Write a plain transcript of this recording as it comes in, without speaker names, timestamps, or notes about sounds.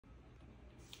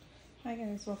Hi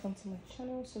guys, welcome to my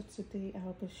channel. So today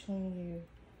I'll be showing you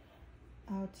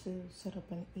how to set up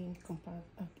an ink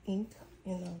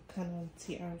in a Canon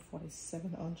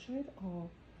TR4700 or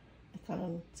a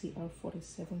Canon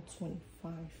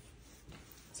TR4725.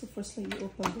 So firstly, you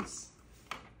open this.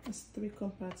 There's 3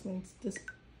 compartments. This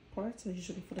part are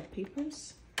usually for the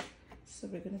papers. So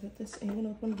we're gonna get this, and you're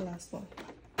gonna open the last one.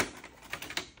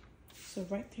 So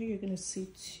right there, you're gonna see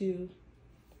 2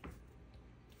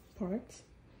 parts.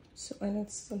 So I know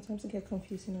sometimes it gets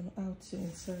confusing on how to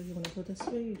insert. You want to go this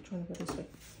way, you're trying to go this way.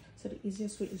 So the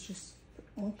easiest way is just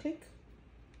one click.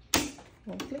 So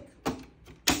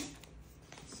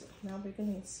now we're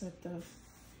going to insert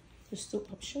there's 2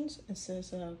 options. It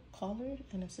says color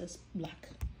and it says black.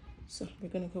 So we're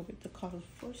going to go with the color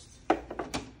first.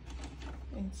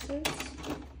 Insert,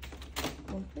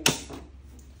 one click.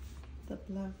 The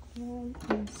black one,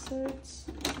 insert,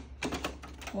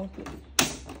 one click.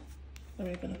 And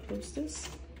we're going to close this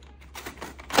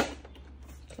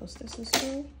as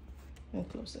well, and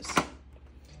close this.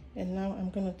 And now I'm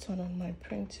going to turn on my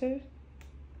printer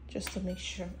just to make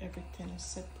sure everything is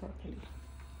set properly.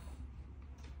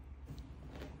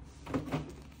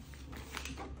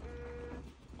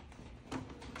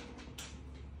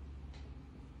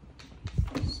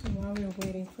 So while we're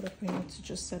waiting for the printer to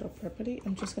just set up properly,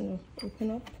 I'm just going to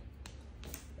open up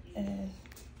and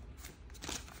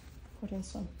put in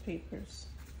some papers.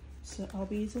 So I'll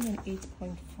be using an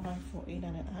 8.5 or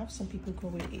 8.5. Some people go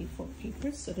with 8 for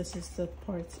papers. So this is the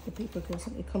part the paper goes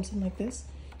in. It comes in like this.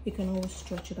 You can always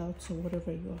stretch it out to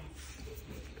whatever you are.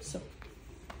 So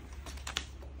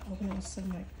I'm gonna insert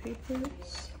my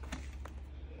papers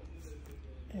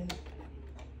and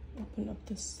open up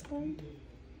this side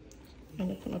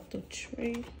and open up the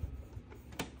tray.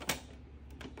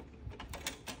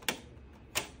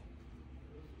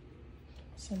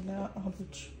 So now I'll be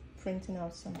printing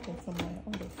out something from my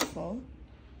other phone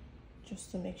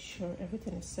just to make sure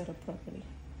everything is set up properly.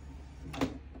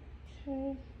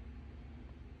 Okay.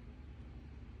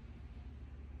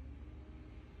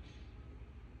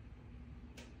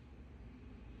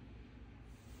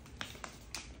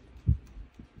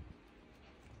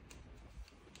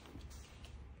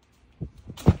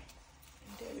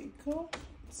 There we go.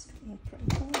 It's gonna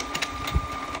print out.